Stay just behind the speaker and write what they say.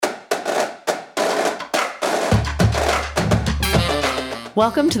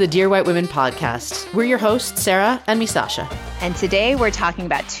Welcome to the Dear White Women podcast. We're your hosts, Sarah and me, Sasha. And today we're talking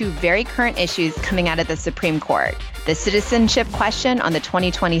about two very current issues coming out of the Supreme Court: the citizenship question on the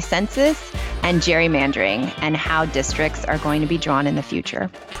 2020 census and gerrymandering and how districts are going to be drawn in the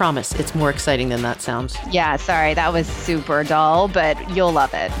future. Promise, it's more exciting than that sounds. Yeah, sorry, that was super dull, but you'll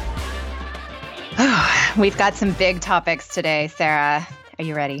love it. We've got some big topics today, Sarah. Are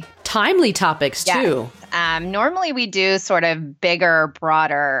you ready? Timely topics, too. Normally we do sort of bigger,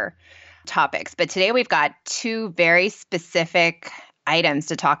 broader topics, but today we've got two very specific items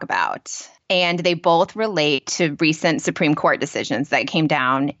to talk about. And they both relate to recent Supreme Court decisions that came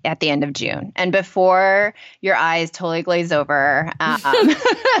down at the end of June. And before your eyes totally glaze over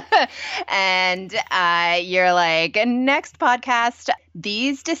and you're like, next podcast,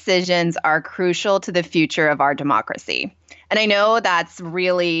 these decisions are crucial to the future of our democracy. And I know that's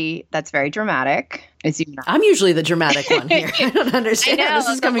very dramatic. As you know. I'm usually the dramatic one here. I don't understand. I know, this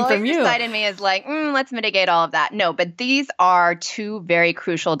is coming from you. The side in me is like, let's mitigate all of that. No, but these are two very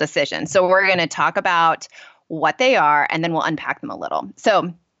crucial decisions. So we're going to talk about what they are, and then we'll unpack them a little.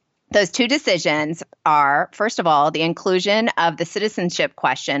 So those two decisions are, first of all, the inclusion of the citizenship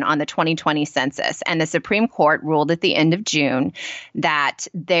question on the 2020 census. And the Supreme Court ruled at the end of June that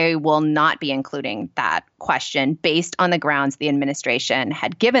they will not be including that question based on the grounds the administration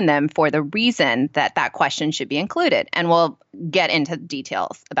had given them for the reason that that question should be included. And we'll get into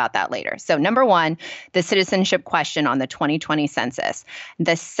details about that later. So number one, the citizenship question on the 2020 census.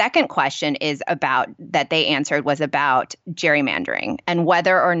 The second question that they answered was about gerrymandering and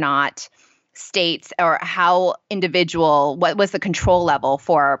whether or not states or what was the control level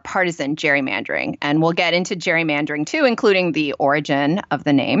for partisan gerrymandering. And we'll get into gerrymandering too, including the origin of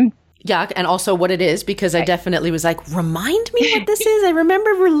the name. Yeah, and also what it is, because I definitely was like, remind me what this is. I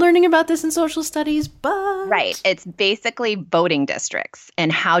remember we're learning about this in social studies, but... Right. It's basically voting districts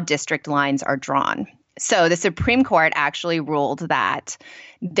and how district lines are drawn. So the Supreme Court actually ruled that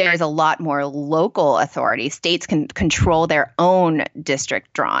there's a lot more local authority. States can control their own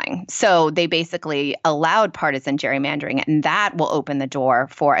district drawing. So they basically allowed partisan gerrymandering, and that will open the door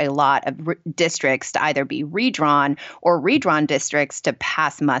for a lot of districts to either be redrawn or redrawn districts to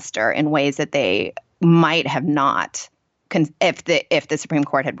pass muster in ways that they might have not if the Supreme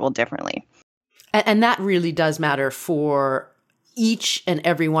Court had ruled differently. And that really does matter for each and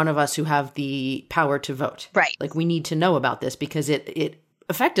every one of us who have the power to vote. Right. Like, we need to know about this because it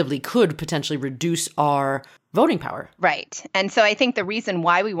effectively could potentially reduce our voting power. Right. And so I think the reason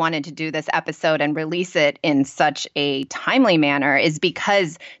why we wanted to do this episode and release it in such a timely manner is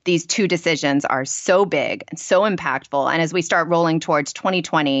because these two decisions are so big and so impactful. And as we start rolling towards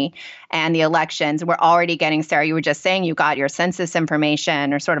 2020 and the elections, we're already getting, Sarah, you were just saying you got your census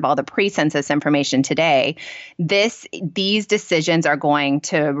information or sort of all the pre-census information today. These decisions are going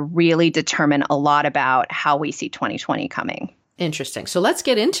to really determine a lot about how we see 2020 coming. Interesting. So let's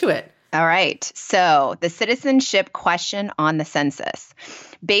get into it. All right. So the citizenship question on the census.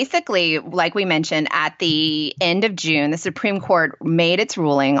 Basically, like we mentioned, at the end of June, the Supreme Court made its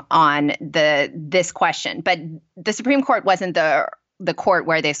ruling on this question. But the Supreme Court wasn't the court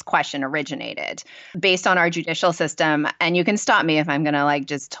where this question originated. Based on our judicial system, and you can stop me if I'm going to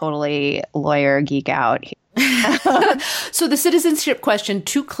just totally lawyer geek out here. So the citizenship question,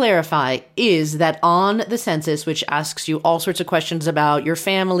 to clarify, is that on the census, which asks you all sorts of questions about your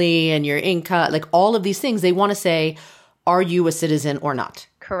family and your income, like all of these things, they want to say, are you a citizen or not?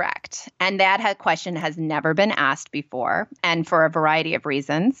 Correct. And that question has never been asked before, and for a variety of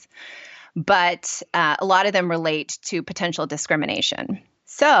reasons. But a lot of them relate to potential discrimination.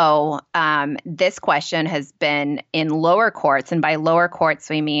 So this question has been in lower courts, and by lower courts,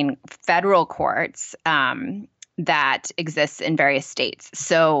 we mean federal courts that exists in various states.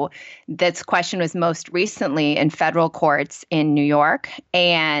 So this question was most recently in federal courts in New York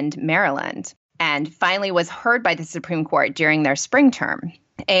and Maryland, and finally was heard by the Supreme Court during their spring term.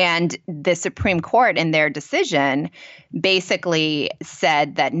 And the Supreme Court, in their decision, basically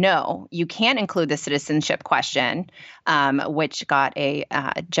said that, no, you can't include the citizenship question, which got a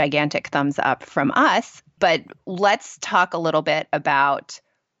gigantic thumbs up from us. But let's talk a little bit about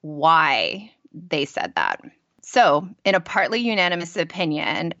why they said that. So in a partly unanimous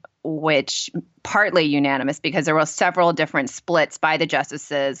opinion, which partly unanimous because there were several different splits by the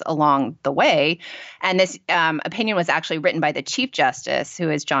justices along the way. And this opinion was actually written by the Chief Justice,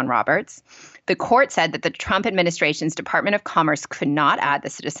 who is John Roberts. The court said that the Trump administration's Department of Commerce could not add the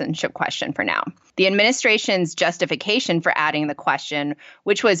citizenship question for now. The administration's justification for adding the question,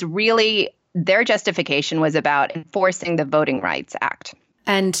 which was really their justification, was about enforcing the Voting Rights Act.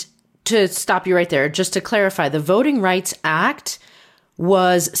 And to stop you right there, just to clarify, the Voting Rights Act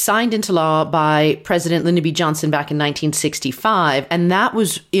was signed into law by President Lyndon B. Johnson back in 1965. And that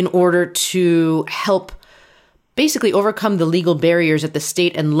was in order to help basically overcome the legal barriers at the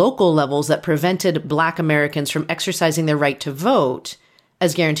state and local levels that prevented Black Americans from exercising their right to vote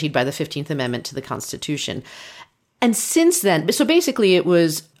as guaranteed by the 15th Amendment to the Constitution. And since then, so basically it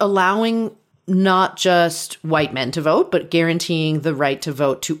was allowing not just white men to vote, but guaranteeing the right to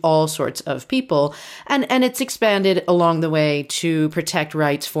vote to all sorts of people. And it's expanded along the way to protect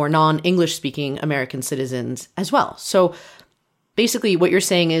rights for non-English speaking American citizens as well. So basically what you're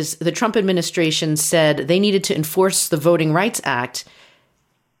saying is the Trump administration said they needed to enforce the Voting Rights Act,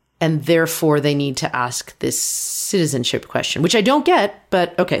 and therefore they need to ask this citizenship question, which I don't get,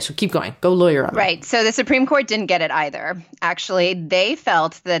 but okay, so keep going. Go lawyer on. Right. So the Supreme Court didn't get it either. Actually, they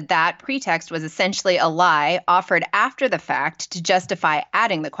felt that that pretext was essentially a lie offered after the fact to justify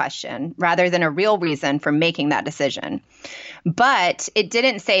adding the question rather than a real reason for making that decision. But it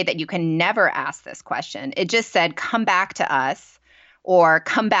didn't say that you can never ask this question. It just said, come back to us, or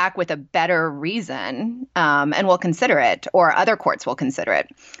come back with a better reason, and we'll consider it, or other courts will consider it.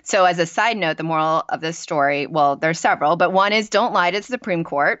 So as a side note, the moral of this story, well, there's several, but one is don't lie to the Supreme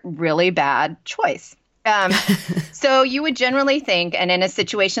Court. Really bad choice. So you would generally think, and in a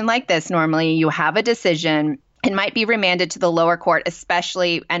situation like this, normally you have a decision. It might be remanded to the lower court,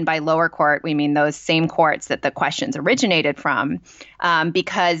 especially, and by lower court, we mean those same courts that the questions originated from,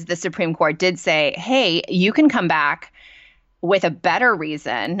 because the Supreme Court did say, hey, you can come back with a better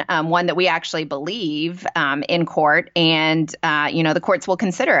reason, one that we actually believe in court, and the courts will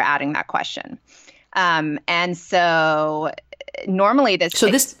consider adding that question. And so normally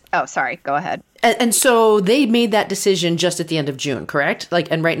oh, sorry, go ahead. And so they made that decision just at the end of June, correct?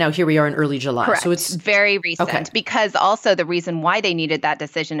 And right now here we are in early July. Correct. So it's very recent. Okay. Because also the reason why they needed that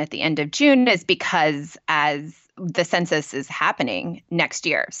decision at the end of June is because as the census is happening next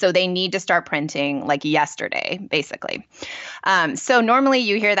year. So they need to start printing like yesterday, basically. So normally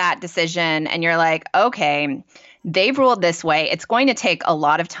you hear that decision and you're like, okay, they've ruled this way. It's going to take a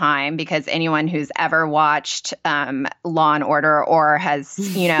lot of time because anyone who's ever watched Law and Order or has,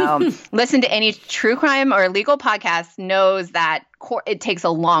 listened to any true crime or legal podcast knows that it takes a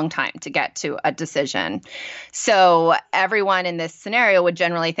long time to get to a decision. So everyone in this scenario would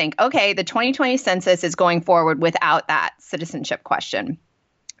generally think, okay, the 2020 census is going forward without that citizenship question.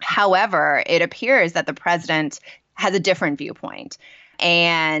 However, it appears that the president has a different viewpoint.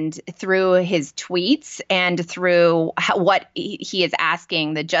 And through his tweets and through what he is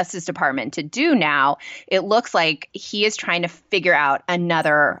asking the Justice Department to do now, it looks like he is trying to figure out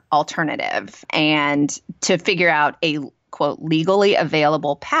another alternative and to figure out a, quote, legally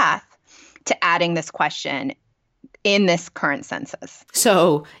available path to adding this question in this current census.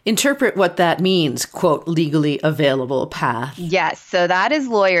 So interpret what that means, quote, legally available path. Yes. So that is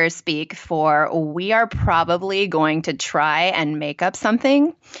lawyer speak for we are probably going to try and make up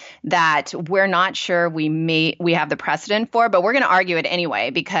something that we're not sure we have the precedent for, but we're going to argue it anyway,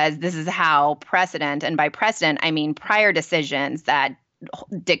 because this is how precedent, and by precedent, I mean prior decisions that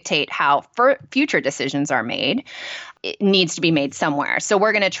dictate how future decisions are made. It needs to be made somewhere. So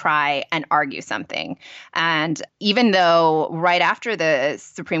we're going to try and argue something. And even though right after the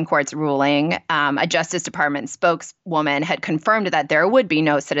Supreme Court's ruling, a Justice Department spokeswoman had confirmed that there would be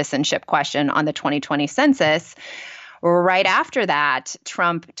no citizenship question on the 2020 census, right after that,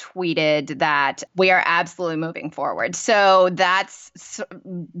 Trump tweeted that we are absolutely moving forward. So that's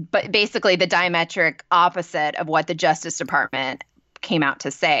basically the diametric opposite of what the Justice Department came out to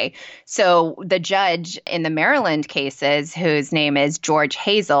say. So the judge in the Maryland cases, whose name is George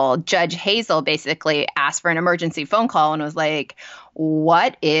Hazel, Judge Hazel basically asked for an emergency phone call and was like,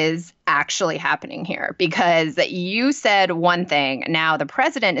 what is actually happening here? Because you said one thing, now the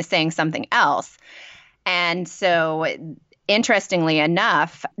president is saying something else. And so interestingly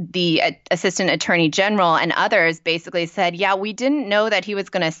enough, the assistant attorney general and others basically said, yeah, we didn't know that he was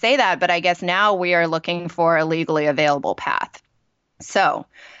going to say that, but I guess now we are looking for a legally available path. So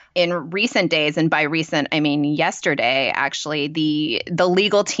in recent days, and by recent, I mean yesterday, actually, the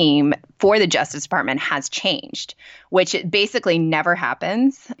legal team for the Justice Department has changed, which basically never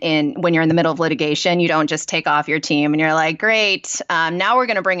happens when you're in the middle of litigation. You don't just take off your team and you're like, great, now we're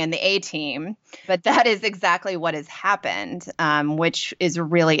going to bring in the A team. But that is exactly what has happened, which is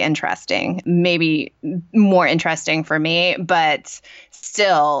really interesting, maybe more interesting for me, but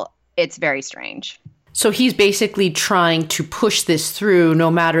still, it's very strange. So he's basically trying to push this through no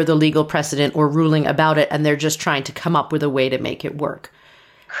matter the legal precedent or ruling about it, and they're just trying to come up with a way to make it work.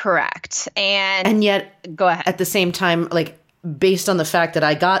 Correct. And yet, go ahead. At the same time, based on the fact that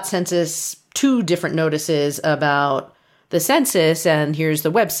I got Census 2 different notices about the census and here's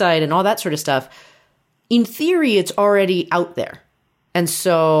the website and all that sort of stuff. In theory, it's already out there. And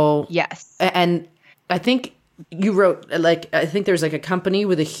so, yes. And I think you wrote, I think there's a company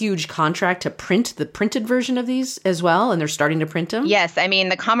with a huge contract to print the printed version of these as well, and they're starting to print them. Yes. I mean,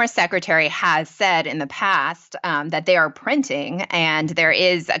 the Commerce Secretary has said in the past that they are printing, and there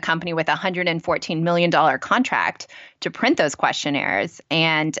is a company with a $114 million contract to print those questionnaires.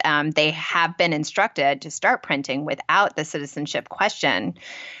 And they have been instructed to start printing without the citizenship question.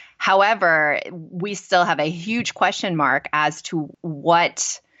 However, we still have a huge question mark as to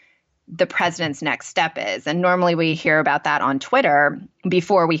what the president's next step is. And normally we hear about that on Twitter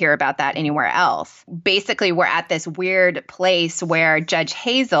before we hear about that anywhere else. Basically, we're at this weird place where Judge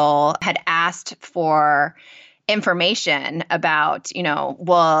Hazel had asked for information about,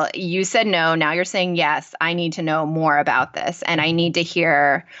 well, you said no, now you're saying yes. I need to know more about this. And I need to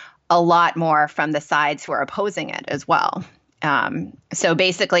hear a lot more from the sides who are opposing it as well. So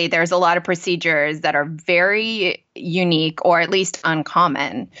basically, there's a lot of procedures that are very unique, or at least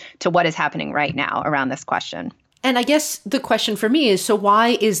uncommon, to what is happening right now around this question. And I guess the question for me is, so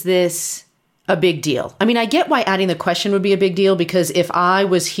why is this a big deal? I mean, I get why adding the question would be a big deal, because if I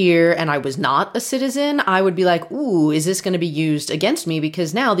was here and I was not a citizen, I would be like, ooh, is this going to be used against me?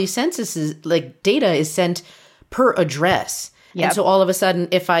 Because now these censuses, data is sent per address. Yep. And so all of a sudden,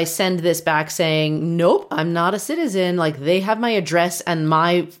 if I send this back saying, nope, I'm not a citizen, they have my address and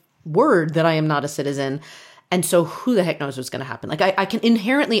my word that I am not a citizen. And so who the heck knows what's going to happen? I can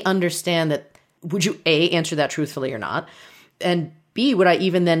inherently understand that. Would you A, answer that truthfully or not? And B, would I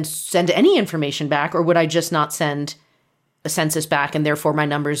even then send any information back, or would I just not send a census back, and therefore my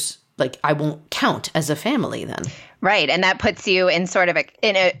numbers, I won't count as a family then? Right. And that puts you in sort of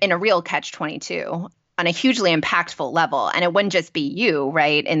in a real catch-22. On a hugely impactful level. And it wouldn't just be you,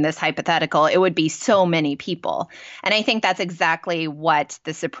 right? In this hypothetical, it would be so many people. And I think that's exactly what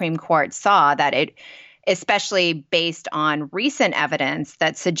the Supreme Court saw, that it, especially based on recent evidence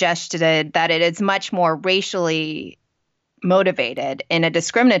that suggested that it is much more racially motivated in a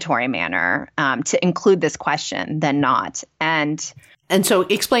discriminatory manner to include this question than not. And so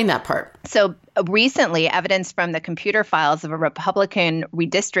explain that part. So recently, evidence from the computer files of a Republican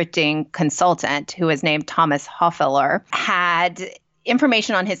redistricting consultant who is named Thomas Hofeller had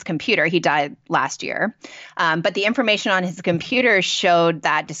information on his computer. He died last year. But the information on his computer showed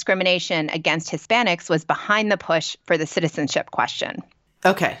that discrimination against Hispanics was behind the push for the citizenship question.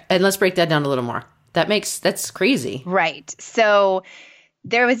 Okay. And let's break that down a little more. That's crazy. Right. So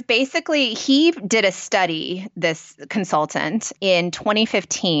there was he did a study, this consultant, in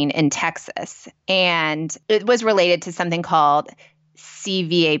 2015 in Texas, and it was related to something called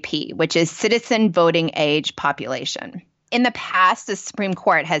CVAP, which is Citizen Voting Age Population. In the past, the Supreme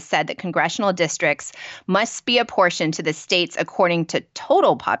Court has said that congressional districts must be apportioned to the states according to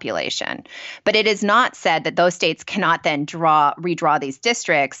total population. But it is not said that those states cannot then redraw these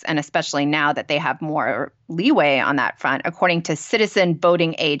districts, and especially now that they have more leeway on that front, according to citizen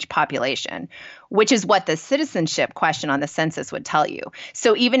voting age population, which is what the citizenship question on the census would tell you.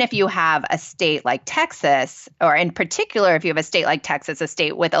 So even if you have a state like Texas, or in particular, if you have a state like Texas, a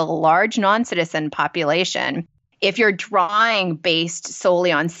state with a large non-citizen population, if you're drawing based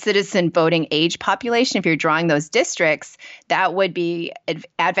solely on citizen voting age population, if you're drawing those districts, that would be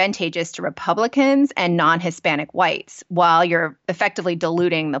advantageous to Republicans and non-Hispanic whites, while you're effectively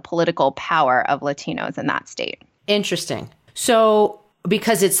diluting the political power of Latinos in that state. Interesting. So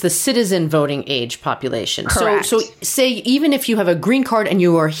because it's the citizen voting age population. Correct. So say even if you have a green card and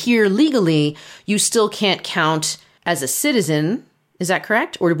you are here legally, you still can't count as a citizen. Is that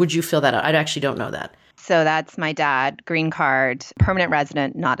correct? Or would you fill that out? I actually don't know that. So that's my dad, green card, permanent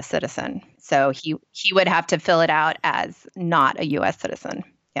resident, not a citizen. So he would have to fill it out as not a U.S. citizen.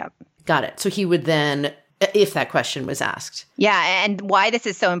 Yeah. Got it. So he would then, if that question was asked. Yeah. And why this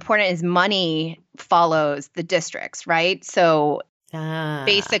is so important is money follows the districts, right? So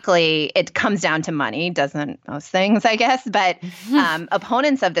basically, it comes down to money, doesn't most things, I guess. But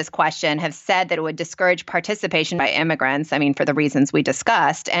opponents of this question have said that it would discourage participation by immigrants, I mean, for the reasons we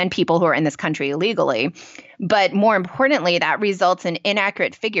discussed, and people who are in this country illegally. But more importantly, that results in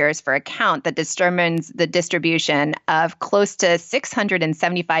inaccurate figures for a count that determines the distribution of close to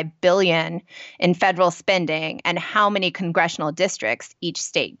 $675 billion in federal spending and how many congressional districts each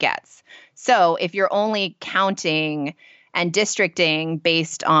state gets. So if you're only counting and districting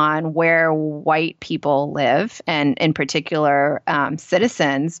based on where white people live, and in particular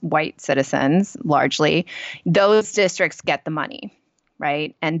citizens, white citizens largely, those districts get the money,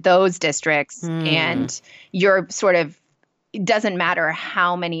 right? And those districts, and you're sort of, it doesn't matter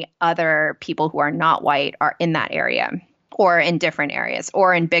how many other people who are not white are in that area. or in different areas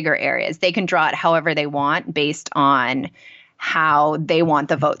or in bigger areas. They can draw it however they want based on how they want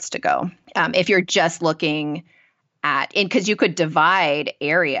the votes to go. If you're just looking at, because you could divide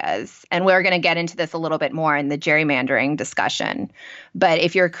areas, and we're going to get into this a little bit more in the gerrymandering discussion. But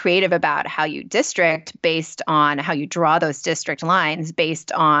if you're creative about how you district based on how you draw those district lines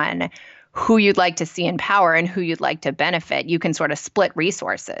based on who you'd like to see in power and who you'd like to benefit, you can sort of split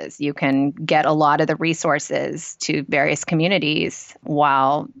resources. You can get a lot of the resources to various communities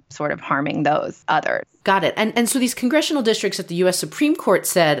while sort of harming those others. Got it. And so these congressional districts that the U.S. Supreme Court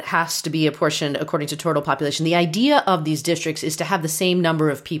said has to be apportioned according to total population. The idea of these districts is to have the same number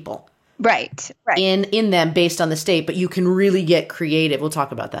of people. Right. In them based on the state, but you can really get creative. We'll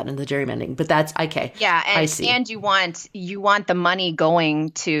talk about that in the gerrymandering, but that's okay. Yeah, I see. And you want the money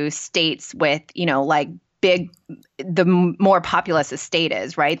going to states with, like the more populous a state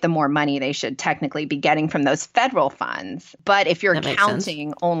is, right? The more money they should technically be getting from those federal funds. But if you're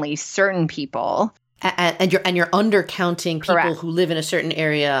counting only certain people, and you're undercounting people correct. Who live in a certain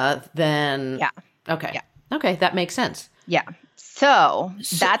area, then okay, that makes sense. Yeah. So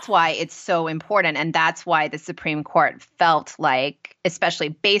that's why it's so important. And that's why the Supreme Court felt like, especially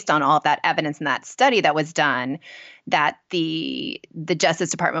based on all of that evidence in that study that was done, that the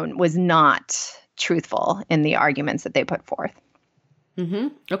Justice Department was not truthful in the arguments that they put forth. Mm-hmm.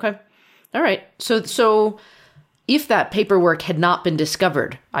 Okay. All right. So if that paperwork had not been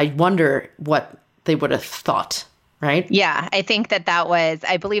discovered, I wonder what they would have thought. Right? Yeah, I think that was,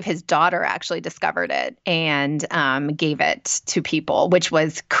 I believe his daughter actually discovered it and gave it to people, which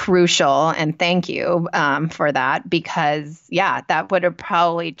was crucial. And thank you for that, because, that would have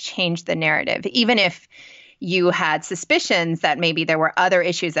probably changed the narrative. Even if you had suspicions that maybe there were other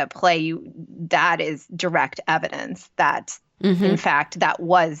issues at play, that is direct evidence that, in fact, that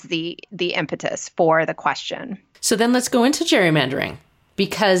was the impetus for the question. So then let's go into gerrymandering.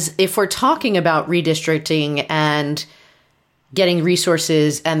 Because if we're talking about redistricting and getting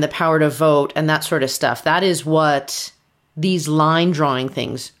resources and the power to vote and that sort of stuff, that is what these line drawing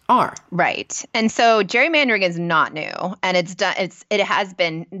things are. Right. And so gerrymandering is not new, and it has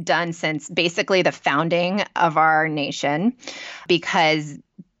been done since basically the founding of our nation, because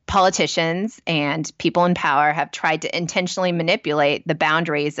politicians and people in power have tried to intentionally manipulate the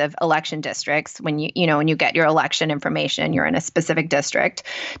boundaries of election districts when you get your election information, you're in a specific district,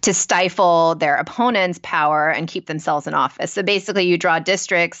 to stifle their opponent's power and keep themselves in office. So basically you draw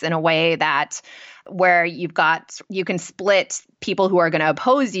districts in a way that where you can split people who are going to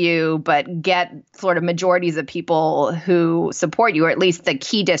oppose you, but get sort of majorities of people who support you, or at least the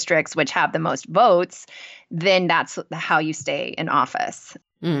key districts which have the most votes, then that's how you stay in office.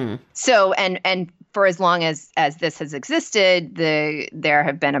 Mm. So, and for as long as this has existed, there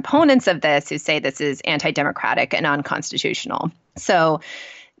have been opponents of this who say this is anti-democratic and unconstitutional. So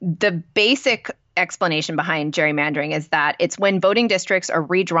the basic explanation behind gerrymandering is that it's when voting districts are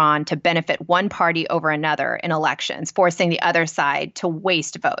redrawn to benefit one party over another in elections, forcing the other side to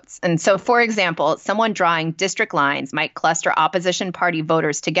waste votes. And so, for example, someone drawing district lines might cluster opposition party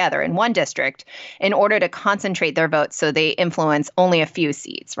voters together in one district in order to concentrate their votes so they influence only a few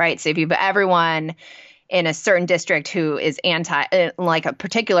seats, right? So if you've everyone in a certain district who is like a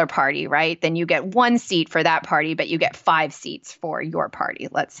particular party, right, then you get one seat for that party, but you get 5 seats for your party,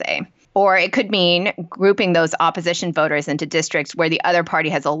 let's say. Or it could mean grouping those opposition voters into districts where the other party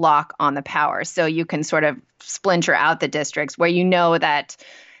has a lock on the power. So you can sort of splinter out the districts where you know that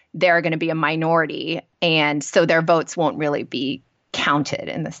they're going to be a minority, and so their votes won't really be counted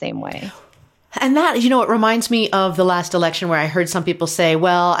in the same way. And that, it reminds me of the last election where I heard some people say,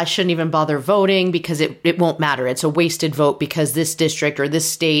 well, I shouldn't even bother voting because it won't matter. It's a wasted vote because this district or this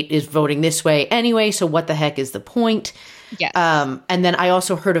state is voting this way anyway. So what the heck is the point? Yes. And then I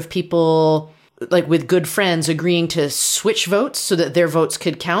also heard of people like with good friends agreeing to switch votes so that their votes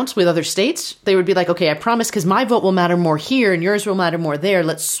could count with other states. They would be like, okay, I promise because my vote will matter more here and yours will matter more there.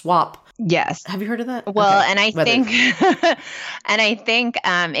 Let's swap. Yes. Have you heard of that? Well, okay. and I think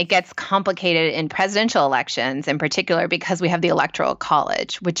it gets complicated in presidential elections in particular because we have the Electoral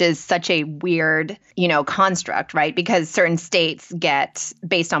College, which is such a weird, construct, right? Because certain states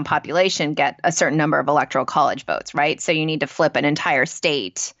based on population, get a certain number of Electoral College votes, right? So you need to flip an entire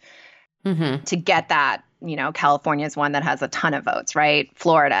state to get that California is one that has a ton of votes, right?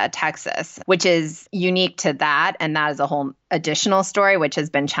 Florida, Texas, which is unique to that. And that is a whole additional story, which has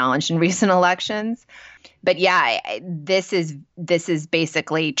been challenged in recent elections. But yeah, this is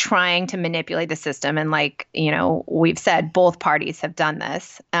basically trying to manipulate the system. And we've said, both parties have done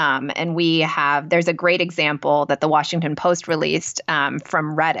this. And there's a great example that the Washington Post released from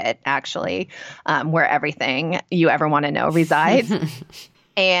Reddit, actually, where everything you ever want to know resides.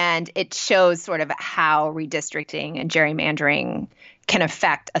 And it shows sort of how redistricting and gerrymandering can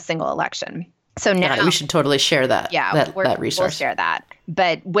affect a single election. So now we should totally share that. Yeah, that resource. We'll share that.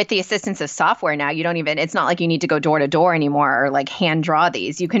 But with the assistance of software now, it's not like you need to go door to door anymore or hand draw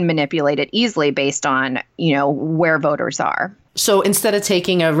these. You can manipulate it easily based on, where voters are. So instead of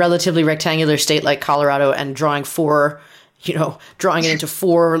taking a relatively rectangular state like Colorado and drawing it into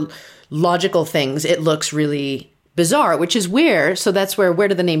four logical things, it looks really bizarre, which is where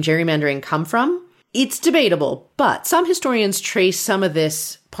did the name gerrymandering come from? It's debatable, but some historians trace some of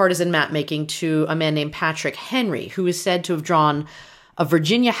this partisan map making to a man named Patrick Henry, who is said to have drawn a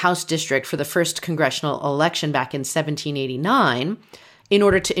Virginia House district for the first congressional election back in 1789 in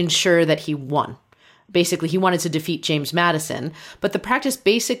order to ensure that he won. Basically, he wanted to defeat James Madison, but the practice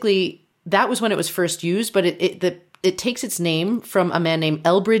that was when it was first used, but it takes its name from a man named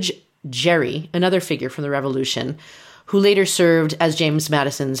Elbridge Gerry, another figure from the Revolution, who later served as James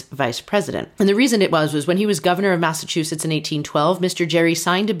Madison's vice president. And the reason it was when he was governor of Massachusetts in 1812, Mr. Gerry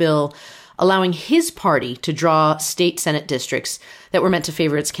signed a bill allowing his party to draw state Senate districts that were meant to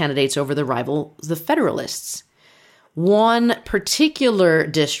favor its candidates over the rivals, the Federalists. One particular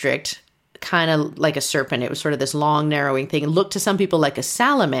district, kind of like a serpent, it was sort of this long, narrowing thing, and looked to some people like a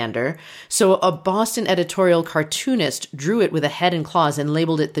salamander. So a Boston editorial cartoonist drew it with a head and claws and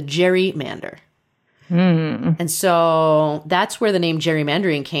labeled it the Gerrymander. And so that's where the name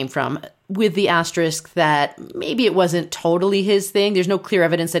gerrymandering came from, with the asterisk that maybe it wasn't totally his thing. There's no clear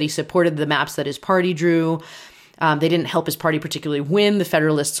evidence that he supported the maps that his party drew. They didn't help his party particularly win. The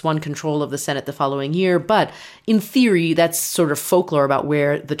Federalists won control of the Senate the following year. But in theory, that's sort of folklore about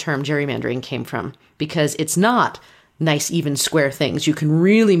where the term gerrymandering came from, because it's not nice, even square things. You can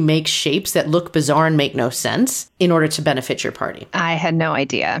really make shapes that look bizarre and make no sense in order to benefit your party. I had no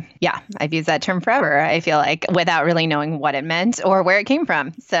idea. Yeah, I've used that term forever, I feel like, without really knowing what it meant or where it came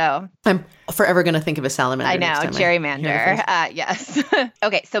from. So I'm forever going to think of a salamander. I know, gerrymander. Yes.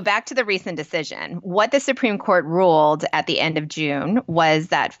 Okay, so back to the recent decision. What the Supreme Court ruled at the end of June was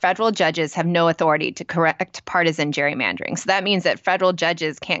that federal judges have no authority to correct partisan gerrymandering. So that means that federal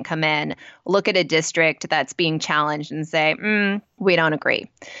judges can't come in, look at a district that's being challenged and say, we don't agree.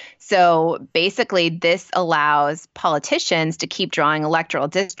 So basically, this allows politicians to keep drawing electoral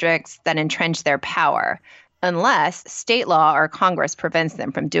districts that entrench their power, unless state law or Congress prevents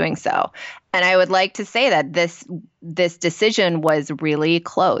them from doing so. And I would like to say that this decision was really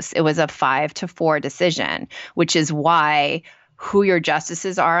close. It was a 5-4 decision, which is why who your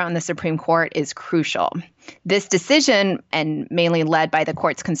justices are on the Supreme Court is crucial. This decision, and mainly led by the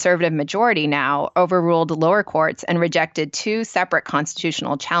court's conservative majority now, overruled lower courts and rejected 2 separate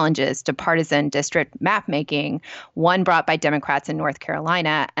constitutional challenges to partisan district mapmaking, one brought by Democrats in North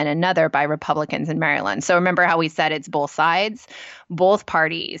Carolina and another by Republicans in Maryland. So remember how we said it's both sides? Both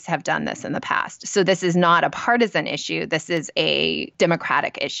parties have done this in the past. So this is not a partisan issue. This is a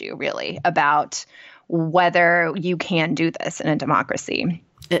democratic issue, really, about whether you can do this in a democracy.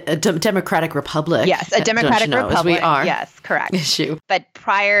 A democratic republic. Yes, a democratic republic. We are. Yes, correct. Issue. But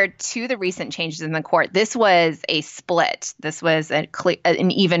prior to the recent changes in the court, this was a split. This was an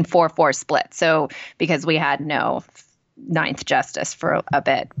even 4-4 split. So because we had no ninth justice for a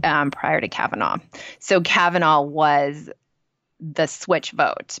bit prior to Kavanaugh. So Kavanaugh was the switch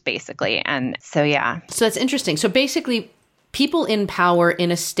vote, basically. And so, yeah. So that's interesting. So basically, people in power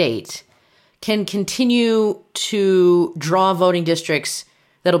in a state can continue to draw voting districts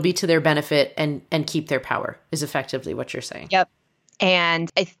that'll be to their benefit and keep their power, is effectively what you're saying. Yep.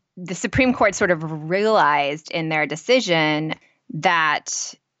 And the Supreme Court sort of realized in their decision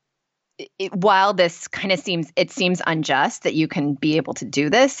that while this kind of seems unjust that you can be able to do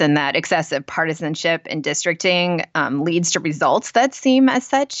this, and that excessive partisanship in districting leads to results that seem as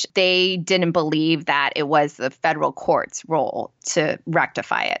such, they didn't believe that it was the federal court's role to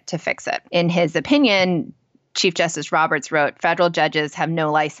rectify it, to fix it. In his opinion, Chief Justice Roberts wrote, federal judges have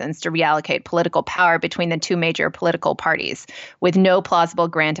no license to reallocate political power between the 2 major political parties, with no plausible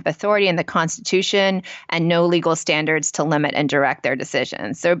grant of authority in the Constitution and no legal standards to limit and direct their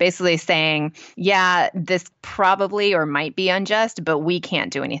decisions. So basically saying, yeah, this probably or might be unjust, but we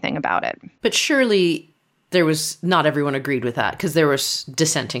can't do anything about it. But surely there was not everyone agreed with that because there was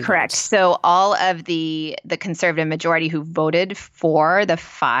dissenting Correct. votes. So all of the conservative majority who voted for the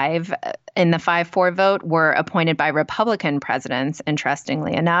 5-4 vote were appointed by Republican presidents,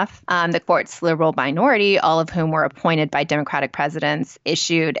 interestingly enough. The court's liberal minority, all of whom were appointed by Democratic presidents,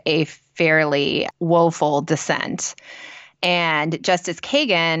 issued a fairly woeful dissent. And Justice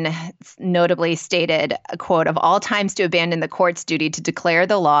Kagan notably stated, quote, "Of all times to abandon the court's duty to declare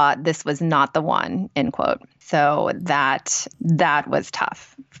the law, this was not the one," end quote. So that was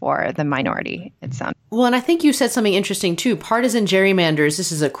tough for the minority, it sounds. Well, and I think you said something interesting too. Partisan gerrymanders,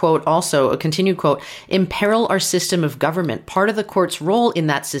 this is a quote also, a continued quote, "imperil our system of government. Part of the court's role in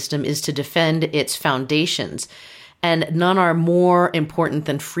that system is to defend its foundations, and none are more important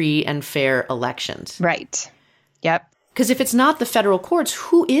than free and fair elections." Right. Yep. Because if it's not the federal courts,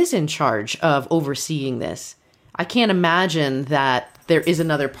 who is in charge of overseeing this? I can't imagine that there is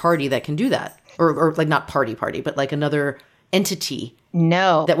another party that can do that. Or like not party, but like another entity.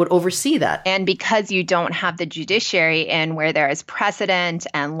 No. That would oversee that. And because you don't have the judiciary in where there is precedent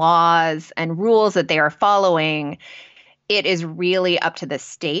and laws and rules that they are following, it is really up to the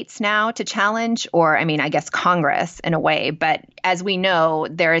states now to challenge, or I mean, I guess Congress in a way. But as we know,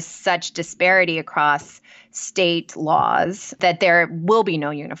 there is such disparity across state laws that there will be no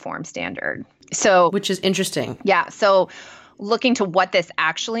uniform standard. So, which is interesting. Yeah. So looking to what this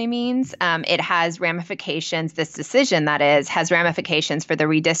actually means, it has ramifications, this decision that is, has ramifications for the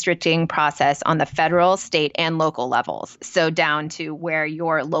redistricting process on the federal, state, and local levels. So down to where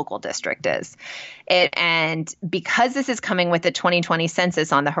your local district is. And because this is coming with the 2020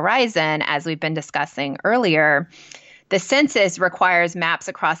 census on the horizon, as we've been discussing earlier, the census requires maps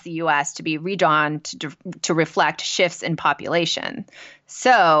across the U.S. to be redrawn to reflect shifts in population.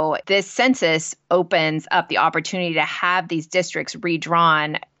 So this census opens up the opportunity to have these districts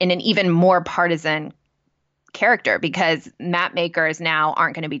redrawn in an even more partisan character because map makers now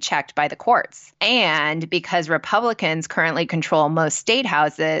aren't going to be checked by the courts. And because Republicans currently control most state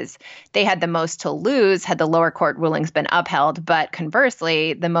houses, they had the most to lose had the lower court rulings been upheld, but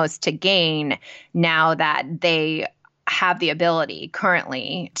conversely, the most to gain now that they have the ability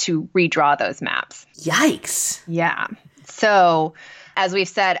currently to redraw those maps. Yikes. Yeah. So as we've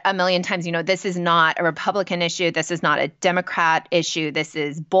said a million times, this is not a Republican issue. This is not a Democrat issue. This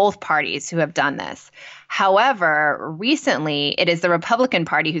is both parties who have done this. However, recently, it is the Republican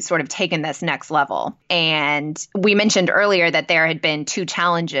Party who's sort of taken this next level. And we mentioned earlier that there had been 2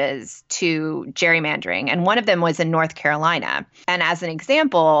 challenges to gerrymandering, and one of them was in North Carolina. And as an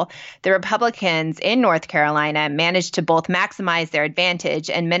example, the Republicans in North Carolina managed to both maximize their advantage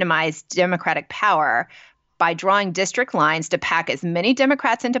and minimize Democratic power by drawing district lines to pack as many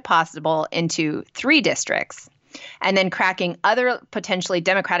Democrats into possible into 3 districts, and then cracking other potentially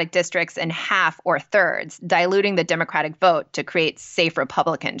Democratic districts in half or thirds, diluting the Democratic vote to create safe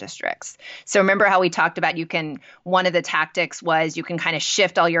Republican districts. So remember how we talked about one of the tactics was you can kind of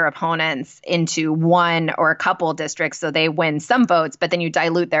shift all your opponents into one or a couple districts so they win some votes, but then you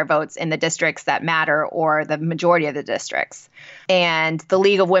dilute their votes in the districts that matter or the majority of the districts. And the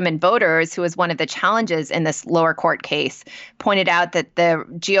League of Women Voters, who was one of the challenges in this lower court case, pointed out that the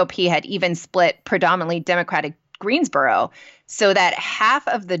GOP had even split predominantly Democratic Greensboro so that half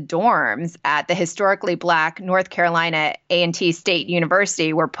of the dorms at the historically Black North Carolina A&T State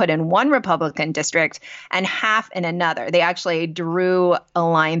University were put in one Republican district and half in another. They actually drew a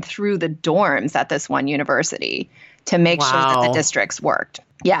line through the dorms at this one university to make sure that the districts worked.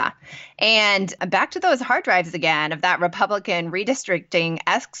 Yeah. And back to those hard drives again of that Republican redistricting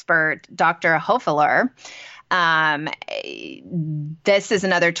expert, Dr. Hofeller. This is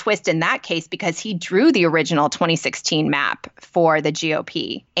another twist in that case because he drew the original 2016 map for the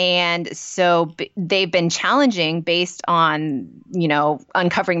GOP. And so they've been challenging based on,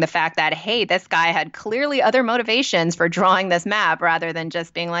 uncovering the fact that, hey, this guy had clearly other motivations for drawing this map rather than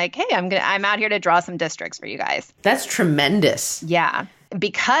just being like, hey, I'm out here to draw some districts for you guys. That's tremendous. Yeah.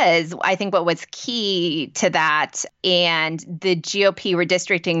 Because I think what was key to that, and the GOP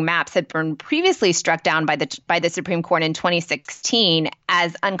redistricting maps had been previously struck down by the Supreme Court in 2016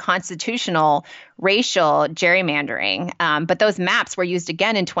 as unconstitutional racial gerrymandering. But those maps were used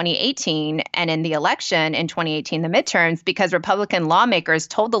again in 2018 and in the election in 2018, the midterms, because Republican lawmakers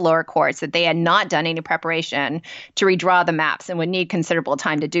told the lower courts that they had not done any preparation to redraw the maps and would need considerable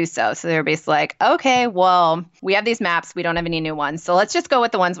time to do so. So they were basically like, okay, well, we have these maps. We don't have any new ones. So let's just go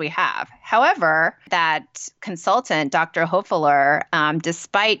with the ones we have. However, that consultant, Dr. Hofeler,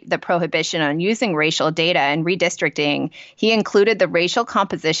 despite the prohibition on using racial data in redistricting, he included the racial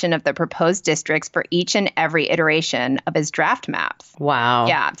composition of the proposed districts for each and every iteration of his draft maps. Wow.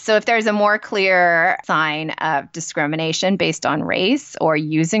 Yeah. So if there's a more clear sign of discrimination based on race or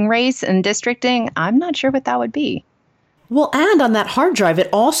using race in districting, I'm not sure what that would be. Well, and on that hard drive, it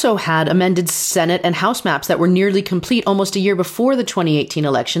also had amended Senate and House maps that were nearly complete almost a year before the 2018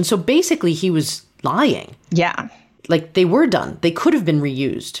 election. So basically, he was lying. Yeah. Like, they were done. They could have been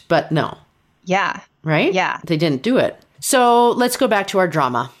reused, but no. Yeah. Right? Yeah. They didn't do it. So let's go back to our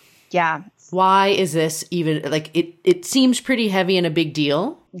drama. Yeah. Why is this even, like, it seems pretty heavy and a big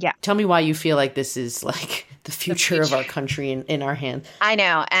deal. Yeah. Tell me why you feel like this is, like, the future of our country in our hands. I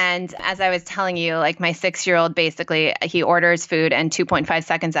know. And as I was telling you, like my 6-year-old, basically, he orders food and 2.5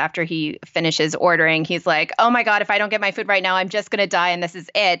 seconds after he finishes ordering, he's like, oh my God, if I don't get my food right now, I'm just going to die and this is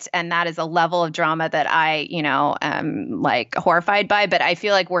it. And that is a level of drama that I, am like horrified by. But I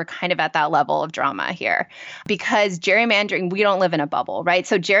feel like we're kind of at that level of drama here because gerrymandering, we don't live in a bubble, right?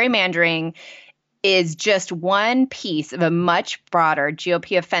 So gerrymandering is just one piece of a much broader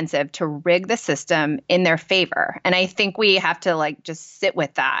GOP offensive to rig the system in their favor. And I think we have to just sit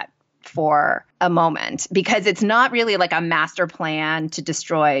with that for a moment because it's not really like a master plan to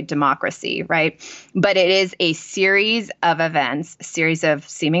destroy democracy, right? But it is a series of events, a series of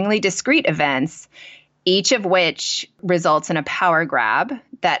seemingly discrete events, each of which results in a power grab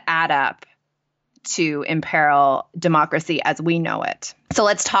that add up to imperil democracy as we know it. So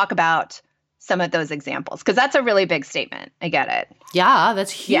let's talk about some of those examples, because that's a really big statement. I get it. Yeah,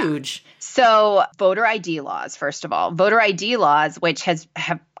 that's huge. Yeah. So voter ID laws, first of all, voter ID laws, which have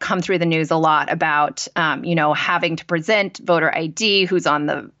come through the news a lot about, having to present voter ID, who's on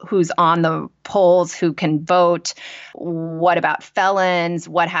the polls, who can vote. What about felons?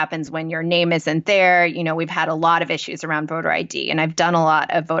 What happens when your name isn't there? We've had a lot of issues around voter ID, and I've done a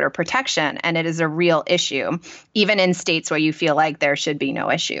lot of voter protection, and it is a real issue, even in states where you feel like there should be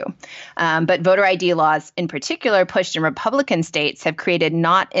no issue. But voter ID laws in particular, pushed in Republican states, have created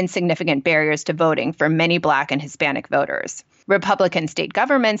not insignificant barriers to voting for many Black and Hispanic voters. Republican state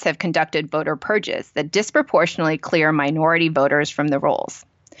governments have conducted voter purges that disproportionately clear minority voters from the rolls.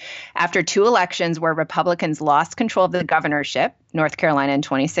 After 2 elections where Republicans lost control of the governorship, North Carolina in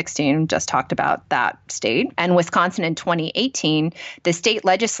 2016, just talked about that state, and Wisconsin in 2018, the state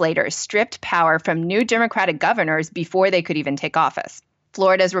legislators stripped power from new Democratic governors before they could even take office.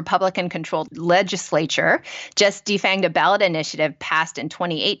 Florida's Republican-controlled legislature just defanged a ballot initiative passed in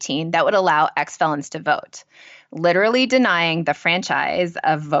 2018 that would allow ex-felons to vote, literally denying the franchise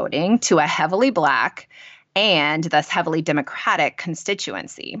of voting to a heavily Black and thus heavily Democratic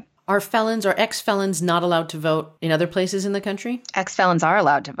constituency. Are felons or ex-felons not allowed to vote in other places in the country? Ex-felons are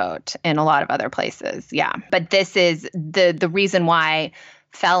allowed to vote in a lot of other places, yeah. But this is the reason why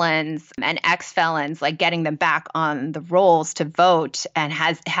felons and ex-felons, like getting them back on the rolls to vote and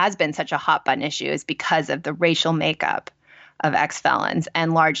has been such a hot button issue is because of the racial makeup of ex-felons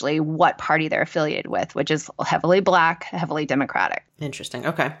and largely what party they're affiliated with, which is heavily Black, heavily Democratic. Interesting.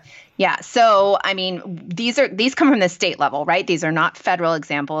 Okay. Yeah. So, I mean, these come from the state level, right? These are not federal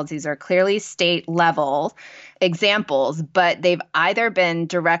examples. These are clearly state level examples, but they've either been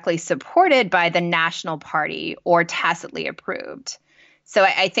directly supported by the national party or tacitly approved. So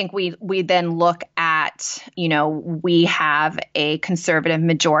I think we then look at, we have a conservative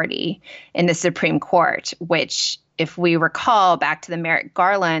majority in the Supreme Court, which, if we recall back to the Merrick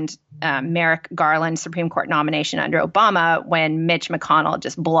Garland Supreme Court nomination under Obama, when Mitch McConnell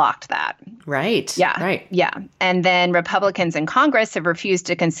just blocked that. Right. Yeah. Right. Yeah. And then Republicans in Congress have refused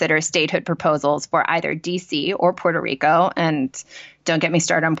to consider statehood proposals for either D.C. or Puerto Rico. And don't get me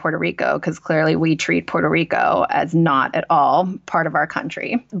started on Puerto Rico, because clearly we treat Puerto Rico as not at all part of our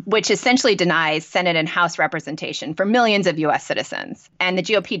country, which essentially denies Senate and House representation for millions of U.S. citizens. And the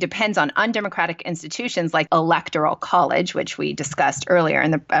GOP depends on undemocratic institutions like Electoral College, which we discussed earlier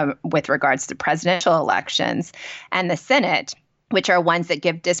with regards to presidential elections, and the Senate, which are ones that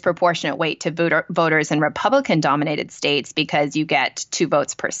give disproportionate weight to voters in Republican-dominated states because you get 2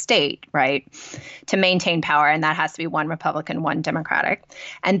 votes per state, right, to maintain power. And that has to be 1 Republican, 1 Democratic,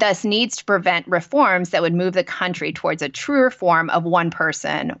 and thus needs to prevent reforms that would move the country towards a truer form of 1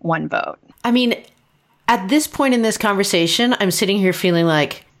 person, 1 vote. I mean, at this point in this conversation, I'm sitting here feeling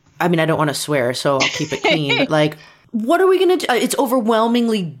like, I don't want to swear, so I'll keep it clean. But like, what are we going to do? It's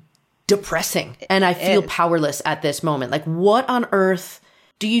overwhelmingly depressing. And I feel powerless at this moment. Like, what on earth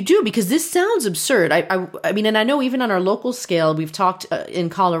do you do? Because this sounds absurd. I mean, and I know even on our local scale, we've talked in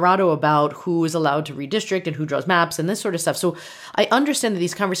Colorado about who is allowed to redistrict and who draws maps and this sort of stuff. So I understand that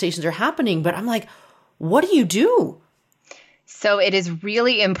these conversations are happening, but I'm like, what do you do? So it is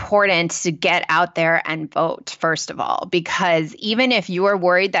really important to get out there and vote, first of all, because even if you are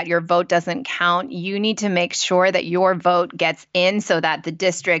worried that your vote doesn't count, you need to make sure that your vote gets in so that the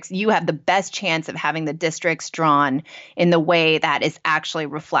districts, you have the best chance of having the districts drawn in the way that is actually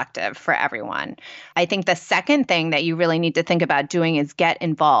reflective for everyone. I think the second thing that you really need to think about doing is get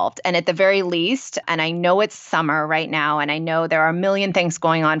involved. And at the very least, and I know it's summer right now, and I know there are a million things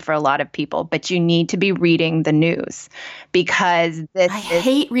going on for a lot of people, but you need to be reading the news because I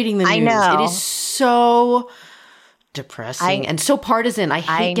hate reading the news. I know. It is so depressing and so partisan. I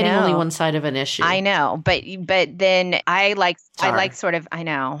hate getting only one side of an issue. I know, but then I like sort of, I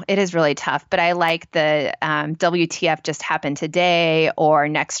know it is really tough, but I like the WTF just happened today or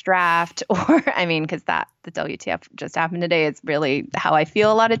next draft, or I mean, because the WTF just happened today is really how I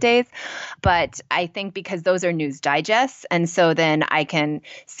feel a lot of days. But I think because those are news digests, and so then I can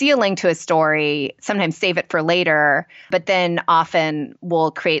see a link to a story, sometimes save it for later, but then often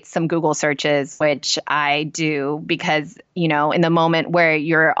will create some Google searches, which I do because, you know, in the moment where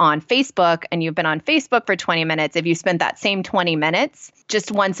you're on Facebook and you've been on Facebook for 20 minutes, if you spent that same 20 minutes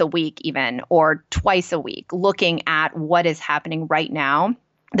just once a week even, or twice a week, looking at what is happening right now,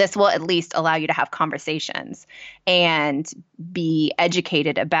 this will at least allow you to have conversations and be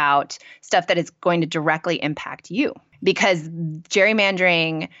educated about stuff that is going to directly impact you. Because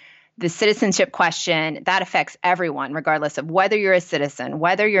gerrymandering, the citizenship question, that affects everyone, regardless of whether you're a citizen,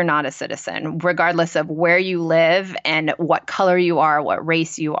 whether you're not a citizen, regardless of where you live and what color you are, what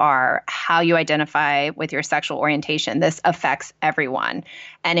race you are, how you identify with your sexual orientation. This affects everyone.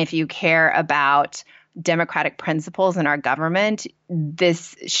 And if you care about democratic principles in our government,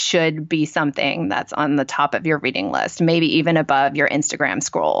 this should be something that's on the top of your reading list, maybe even above your Instagram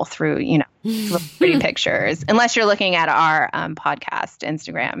scroll through, you know, pretty pictures, unless you're looking at our podcast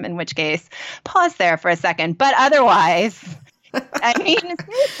Instagram, in which case pause there for a second. But otherwise, I mean,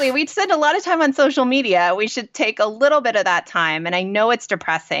 seriously, we spend a lot of time on social media. We should take a little bit of that time. And I know it's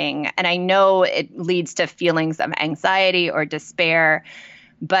depressing, and I know it leads to feelings of anxiety or despair.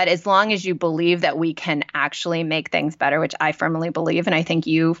 But as long as you believe that we can actually make things better, which I firmly believe, and I think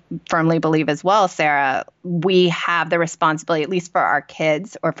you firmly believe as well, Sarah, we have the responsibility, at least for our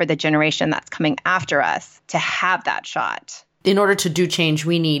kids or for the generation that's coming after us, to have that shot. In order to do change,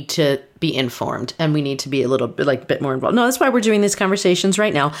 we need to be informed, and we need to be a little bit more involved. No, that's why we're doing these conversations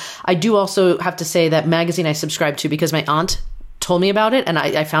right now. I do also have to say that magazine I subscribe to because my aunt told me about it, and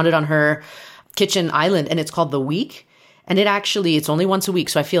I found it on her kitchen island, and it's called The Week. And it's only once a week,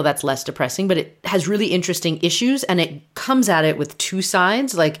 so I feel that's less depressing, but it has really interesting issues, and it comes at it with two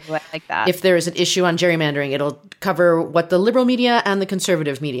sides. Like that. If there is an issue on gerrymandering, it'll cover what the liberal media and the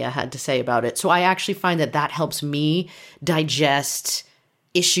conservative media had to say about it. So I actually find that helps me digest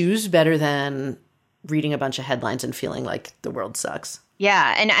issues better than reading a bunch of headlines and feeling like the world sucks.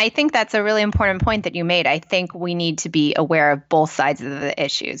 Yeah. And I think that's a really important point that you made. I think we need to be aware of both sides of the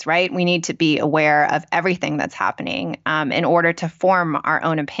issues, right? We need to be aware of everything that's happening in order to form our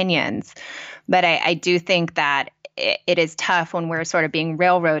own opinions. But I do think that it is tough when we're sort of being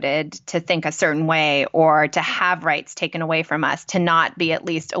railroaded to think a certain way or to have rights taken away from us, to not be at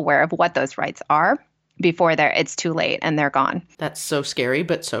least aware of what those rights are before it's too late and they're gone. That's so scary,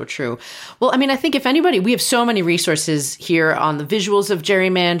 but so true. Well, I mean, I think if anybody, we have so many resources here on the visuals of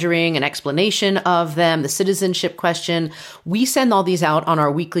gerrymandering, an explanation of them, the citizenship question. We send all these out on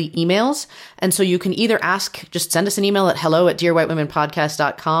our weekly emails. And so you can either just send us an email at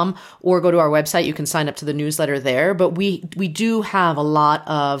hello@dearwhitewomenpodcast.com or go to our website. You can sign up to the newsletter there. But we do have a lot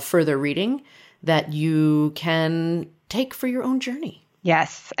of further reading that you can take for your own journey.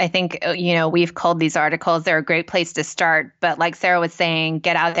 Yes, I think, we've culled these articles. They're a great place to start. But like Sarah was saying,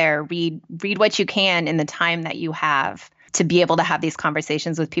 get out there, read what you can in the time that you have to be able to have these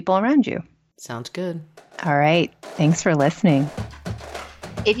conversations with people around you. Sounds good. All right. Thanks for listening.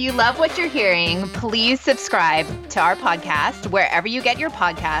 If you love what you're hearing, please subscribe to our podcast wherever you get your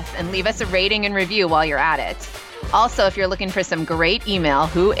podcasts and leave us a rating and review while you're at it. Also, if you're looking for some great email,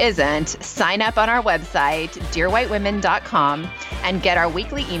 who isn't, sign up on our website, dearwhitewomen.com, and get our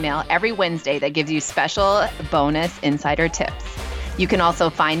weekly email every Wednesday that gives you special bonus insider tips. You can also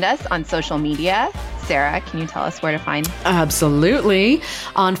find us on social media. Sarah, can you tell us where to find? Absolutely.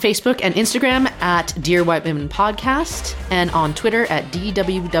 On Facebook and Instagram at Dear White Women Podcast, and on Twitter at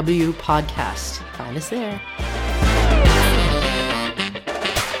DWW Podcast. Find us there.